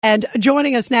And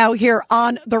joining us now here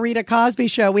on The Rita Cosby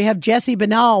Show, we have Jesse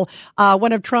BINNALL,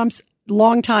 one of Trump's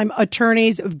longtime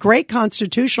attorneys, great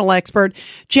constitutional expert.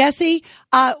 Jesse,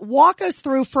 walk us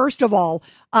through, first off,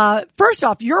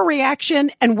 your reaction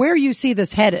and where you see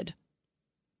this headed.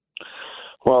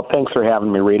 Well, thanks for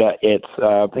having me, Rita.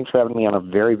 Thanks for having me on a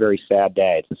very, very sad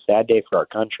day. It's a sad day for our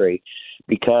country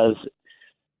because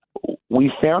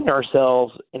we found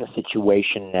ourselves in a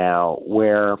situation now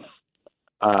where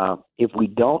if we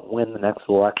don't win the next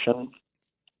election,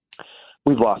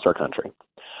 we've lost our country.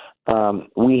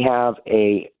 We have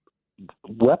a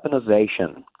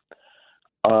weaponization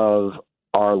of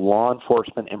our law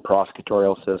enforcement and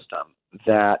prosecutorial system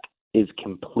that is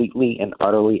completely and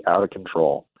utterly out of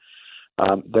control.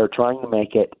 They're trying to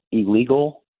make it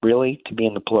illegal, really, to be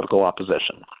in the political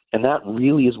opposition. And that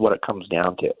really is what it comes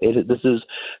down to. This is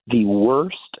the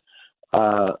worst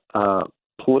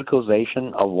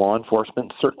politicalization of law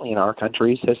enforcement, certainly in our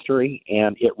country's history,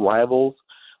 and it rivals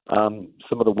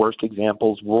some of the worst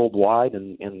examples worldwide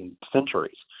in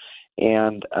centuries.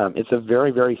 And it's a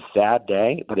very, very sad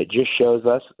day, but it just shows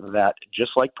us that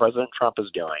just like President Trump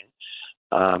is doing,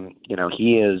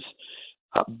 he is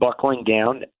buckling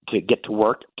down to get to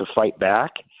work, to fight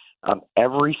back.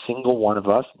 Every single one of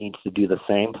us needs to do the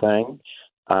same thing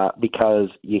because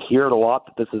you hear it a lot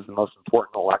that this is the most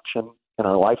important election in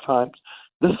our lifetimes.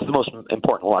 This is the most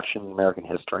important election in American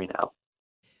history now.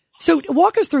 So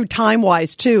walk us through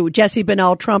time-wise, too. Jesse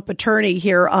BINNALL, Trump attorney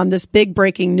here on this big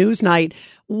breaking news night.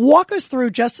 Walk us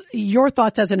through just your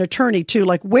thoughts as an attorney, too,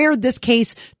 like where this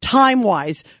case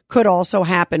time-wise could also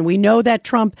happen. We know that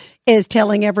Trump is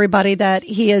telling everybody that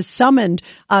he is summoned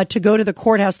to go to the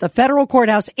courthouse, the federal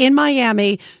courthouse in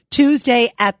Miami,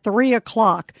 Tuesday at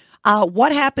 3:00.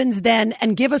 What happens then?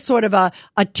 And give us sort of a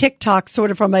tick-tock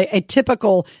sort of from a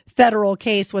typical federal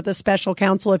case with a special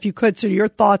counsel, if you could. So your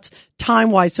thoughts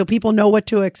time-wise so people know what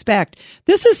to expect.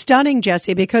 This is stunning,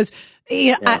 Jesse, because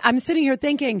I'm sitting here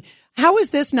thinking, how is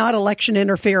this not election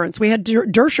interference? We had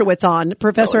Dershowitz on,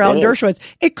 Professor Alan Dershowitz.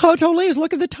 It totally is.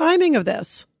 Look at the timing of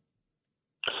this.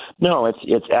 No,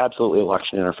 it's absolutely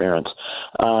election interference.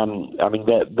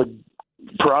 The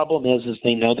problem is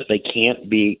they know that they can't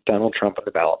beat Donald Trump in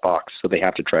the ballot box, so they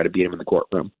have to try to beat him in the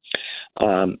courtroom.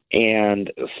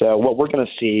 And so what we're going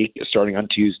to see starting on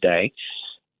Tuesday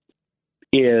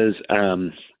is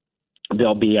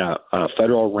there'll be a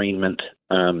federal arraignment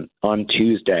on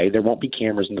Tuesday. There won't be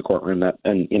cameras in the courtroom. That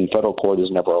and in federal court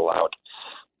is never allowed,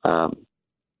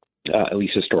 at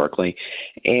least historically.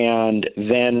 And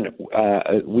then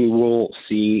we will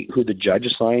see who the judge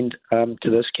assigned to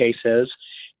this case is.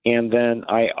 And then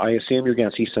I assume you're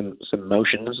going to see some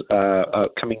motions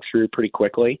coming through pretty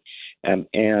quickly.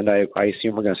 And I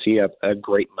assume we're going to see a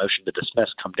great motion to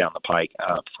dismiss come down the pike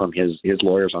from his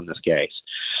lawyers on this case.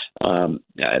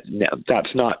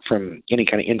 That's not from any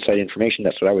kind of inside information.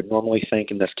 That's what I would normally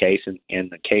think in this case. In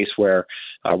the case where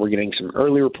we're getting some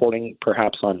early reporting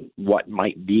perhaps on what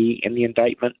might be in the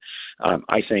indictment,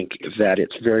 I think that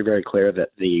it's very, very clear that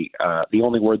the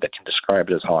only word that can describe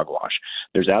it is hogwash.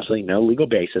 There's absolutely no legal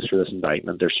basis for this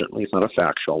indictment. There certainly is not a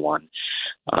factual one.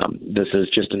 This is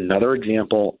just another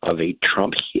example of a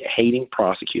Trump-hating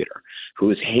prosecutor who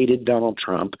has hated Donald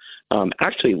Trump,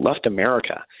 actually left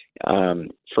America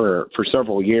for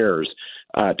several years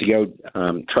to go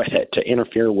try to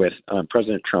interfere with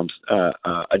President Trump's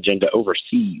agenda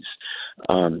overseas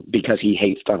because he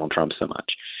hates Donald Trump so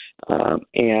much.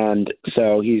 And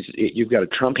so you've got a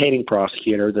Trump-hating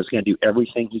prosecutor that's going to do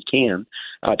everything he can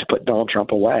to put Donald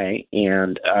Trump away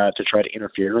and to try to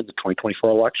interfere in the 2024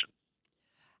 election.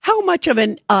 How much of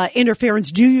an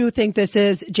interference do you think this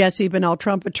is, Jesse BINNALL,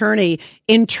 Trump attorney,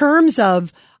 in terms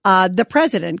of the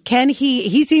president? Can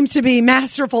he seems to be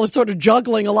masterful at sort of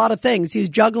juggling a lot of things. He's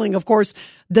juggling, of course,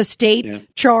 the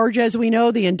state charge, as we know,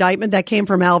 the indictment that came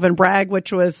from Alvin Bragg,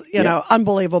 which was,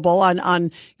 unbelievable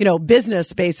on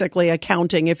business, basically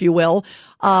accounting, if you will,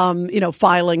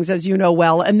 filings, as you know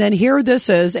well. And then here this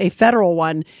is a federal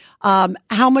one.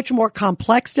 How much more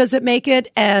complex does it make it?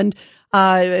 And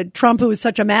Trump, who is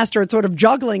such a master at sort of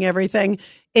juggling everything,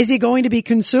 is he going to be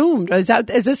consumed? Is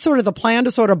this sort of the plan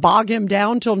to sort of bog him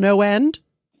down till no end?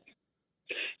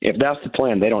 If that's the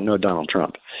plan, they don't know Donald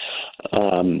Trump.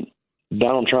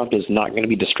 Donald Trump is not going to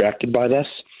be distracted by this.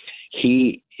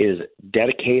 He is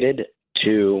dedicated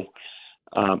to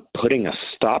putting a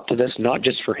stop to this, not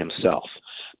just for himself,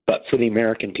 but for the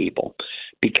American people,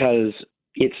 because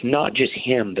it's not just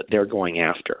him that they're going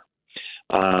after.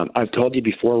 I've told you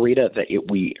before, Rita, that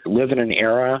we live in an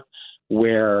era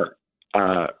where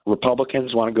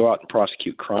Republicans want to go out and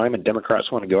prosecute crime and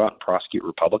Democrats want to go out and prosecute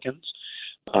Republicans.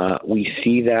 We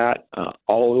see that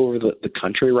all over the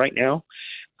country right now.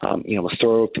 With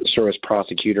Soros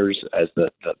prosecutors as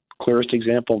the clearest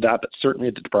example of that, but certainly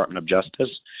at the Department of Justice.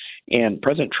 And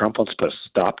President Trump wants to put a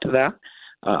stop to that.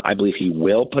 I believe he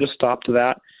will put a stop to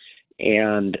that.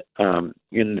 And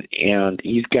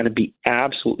he's going to be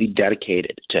absolutely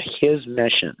dedicated to his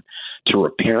mission to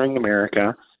repairing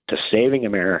America, to saving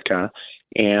America.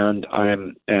 And I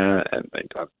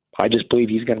just believe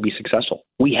he's going to be successful.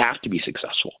 We have to be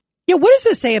successsul. Yeah, what does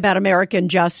this say about American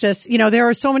justice? There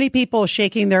are so many people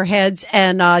shaking their heads.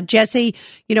 And Jesse,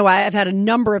 I've had a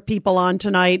number of people on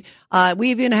tonight. We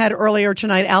even had earlier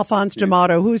tonight Alphonse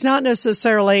D'Amato, who's not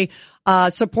necessarily a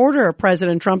supporter of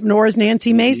President Trump, nor is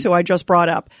Nancy Mace, who I just brought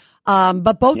up.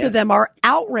 But both of them are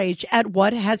outraged at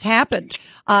what has happened.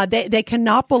 They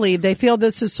cannot believe. They feel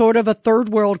this is sort of a third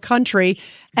world country,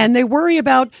 and they worry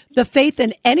about the faith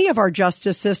in any of our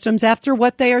justice systems after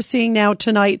what they are seeing now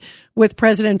tonight with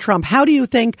President Trump. How do you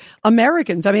think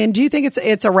Americans, do you think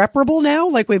it's irreparable now?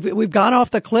 Like we've gone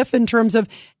off the cliff in terms of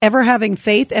ever having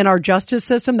faith in our justice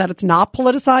system, that it's not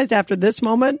politicized after this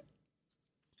moment?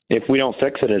 If we don't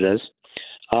fix it, it is.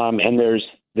 And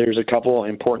there's a couple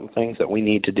important things that we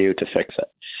need to do to fix it.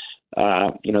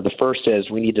 The first is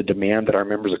we need to demand that our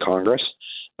members of Congress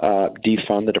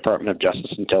defund the Department of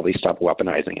Justice until they stop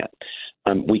weaponizing it.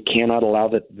 We cannot allow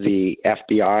the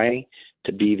FBI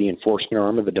to be the enforcement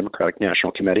arm of the Democratic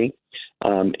National Committee,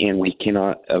 and we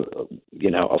cannot,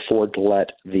 afford to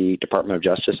let the Department of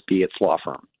Justice be its law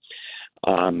firm.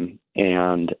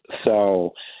 And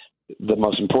so the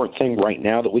most important thing right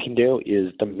now that we can do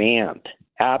is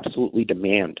absolutely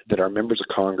demand that our members of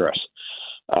Congress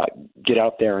get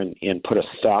out there and put a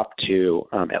stop to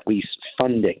at least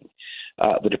funding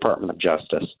the Department of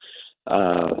Justice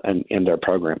and their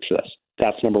programs for this.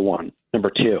 That's number one.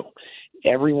 Number two,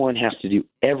 everyone has to do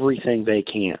everything they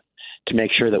can to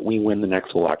make sure that we win the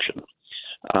next election.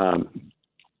 I've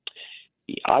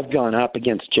gone up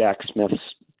against Jack Smith's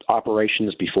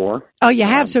operations before. Oh, you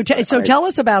have? So tell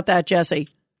us about that, Jesse.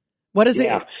 What is it?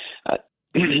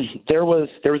 There was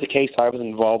a case I was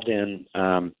involved in,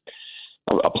 a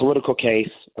political case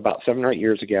about 7 or 8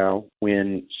 years ago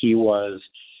when he was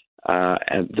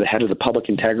the head of the public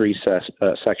integrity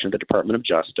section of the Department of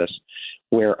Justice,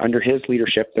 where under his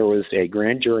leadership there was a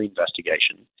grand jury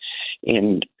investigation.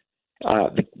 And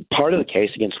the part of the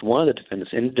case against one of the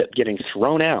defendants ended up getting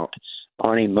thrown out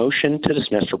on a motion to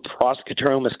dismiss for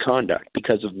prosecutorial misconduct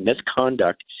because of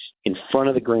misconduct in front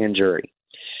of the grand jury.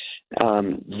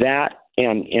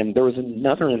 And there was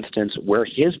another instance where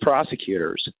his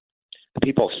prosecutors, the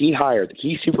people he hired, that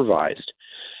he supervised,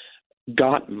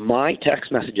 got my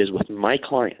text messages with my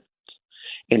clients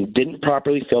and didn't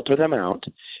properly filter them out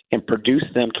and produce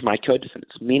them to my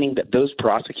co-defendants, meaning that those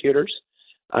prosecutors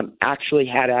actually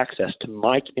had access to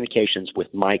my communications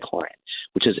with my client,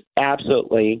 which is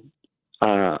absolutely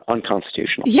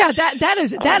unconstitutional. Yeah,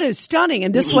 that is stunning.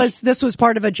 And this was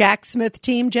part of a Jack Smith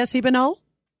team, Jesse BINNALL?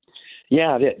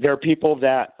 Yeah, there are people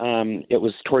that it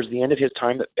was towards the end of his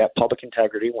time at Public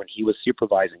Integrity when he was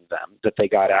supervising them that they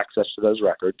got access to those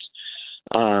records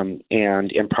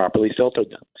and improperly filtered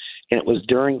them. And it was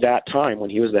during that time when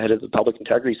he was the head of the Public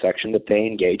Integrity section that they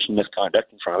engaged in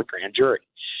misconduct in front of the grand jury.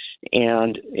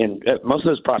 And most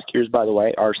of those prosecutors, by the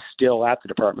way, are still at the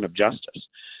Department of Justice.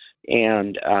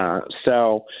 And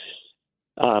so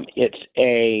it's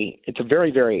a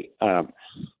very, very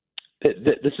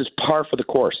this is par for the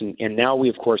course, and now we,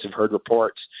 of course, have heard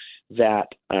reports that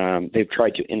they've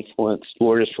tried to influence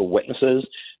lawyers for witnesses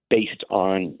based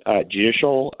on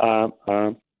judicial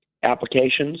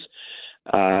applications.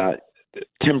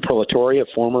 Tim Prolatore, a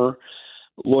former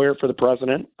lawyer for the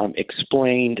president,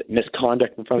 explained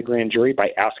misconduct in front of the grand jury by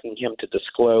asking him to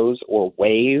disclose or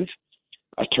waive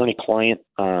attorney-client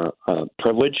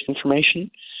privilege information.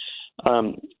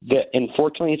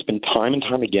 Unfortunately, it's been time and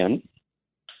time again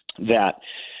that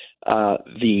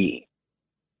the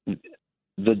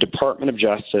Department of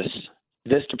Justice,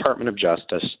 this Department of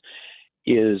Justice,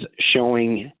 is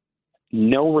showing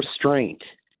no restraint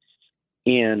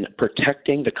in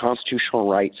protecting the constitutional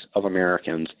rights of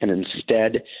Americans, and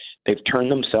instead they've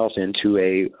turned themselves into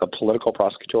a political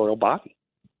prosecutorial body.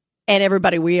 And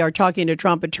everybody, we are talking to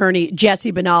Trump attorney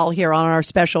Jesse BINNALL here on our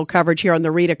special coverage here on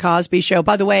the Rita Cosby Show.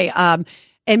 By the way,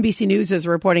 NBC News is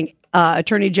reporting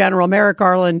Attorney General Merrick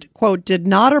Garland, quote, did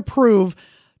not approve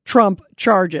Trump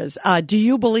charges. Do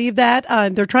you believe that?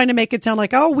 They're trying to make it sound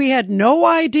like, oh, we had no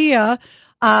idea.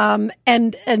 And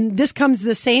this comes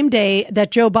the same day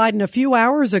that Joe Biden, a few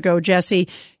hours ago, Jesse,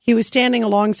 he was standing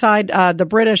alongside the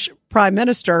British Prime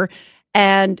Minister,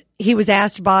 and he was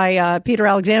asked by Peter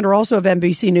Alexander, also of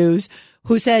NBC News,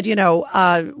 who said,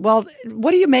 well,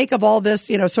 what do you make of all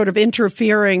this, sort of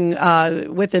interfering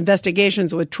with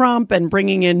investigations with Trump and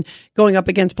going up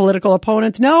against political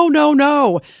opponents?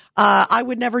 No. I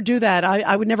would never do that.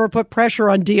 I would never put pressure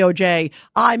on DOJ.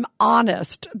 I'm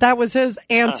honest. That was his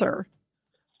answer.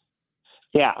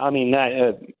 Yeah, I mean,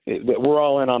 we're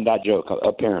all in on that joke.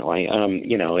 Apparently,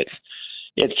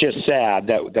 it's just sad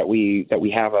that we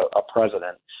have a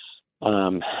president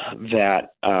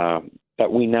that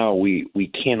we know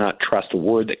we cannot trust a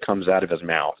word that comes out of his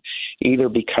mouth, either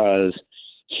because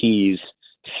he's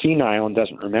senile and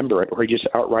doesn't remember it, or he just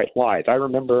outright lies. I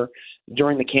remember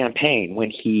during the campaign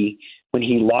when he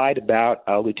lied about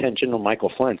Lieutenant General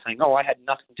Michael Flynn, saying, "Oh, I had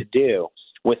nothing to do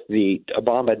with the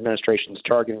Obama administration's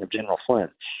targeting of General Flynn,"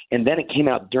 and then it came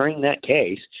out during that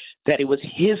case that it was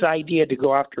his idea to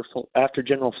go after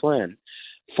General Flynn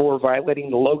for violating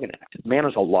the Logan Act. The man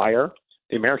is a liar.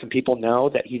 The American people know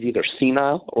that he's either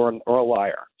senile or a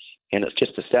liar, and it's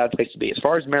just a sad place to be. As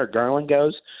far as Merrick Garland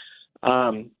goes,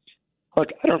 look,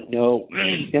 I don't know.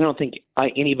 I don't think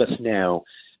any of us know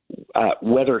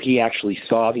whether he actually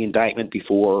saw the indictment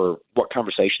before or what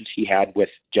conversations he had with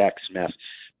Jack Smith.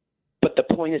 But the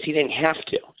point is he didn't have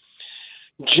to.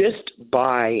 Just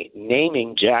by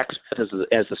naming Jack Smith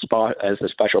as a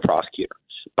special prosecutor,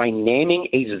 by naming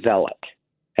a zealot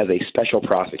as a special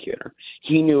prosecutor,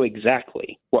 he knew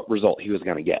exactly what result he was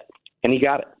going to get, and he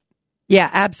got it. Yeah,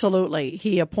 absolutely.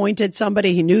 He appointed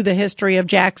somebody. He knew the history of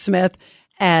Jack Smith,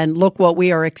 and look what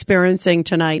we are experiencing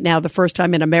tonight. Now, the first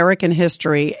time in American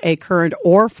history, a current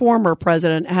or former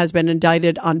president has been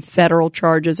indicted on federal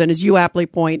charges. And as you aptly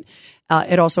point,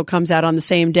 it also comes out on the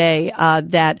same day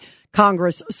that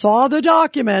Congress saw the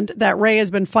document that Ray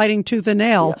has been fighting tooth and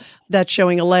nail that's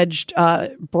showing alleged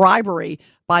bribery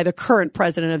by the current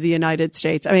president of the United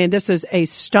States. I mean, this is a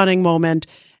stunning moment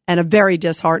and a very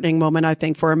disheartening moment, I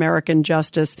think, for American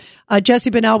justice. Jesse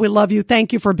BINNALL, we love you.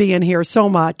 Thank you for being here so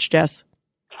much, Jess.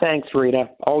 Thanks, Rita.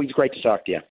 Always great to talk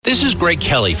to you. This is Greg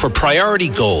Kelly for Priority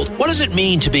Gold. What does it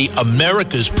mean to be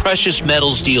America's precious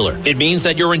metals dealer? It means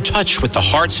that you're in touch with the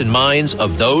hearts and minds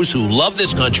of those who love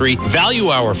this country, value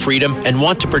our freedom, and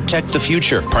want to protect the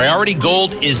future. Priority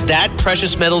Gold is that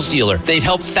precious metals dealer. They've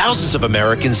helped thousands of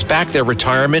Americans back their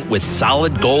retirement with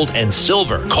solid gold and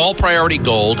silver. Call Priority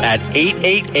Gold at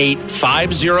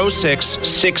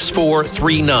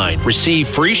 888-506-6439. Receive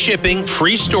free shipping,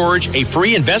 free storage, a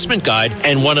free investment guide,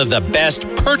 and one of the best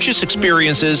purchase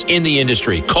experiences in the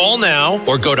industry. Call now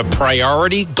or go to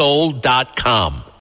PriorityGold.com.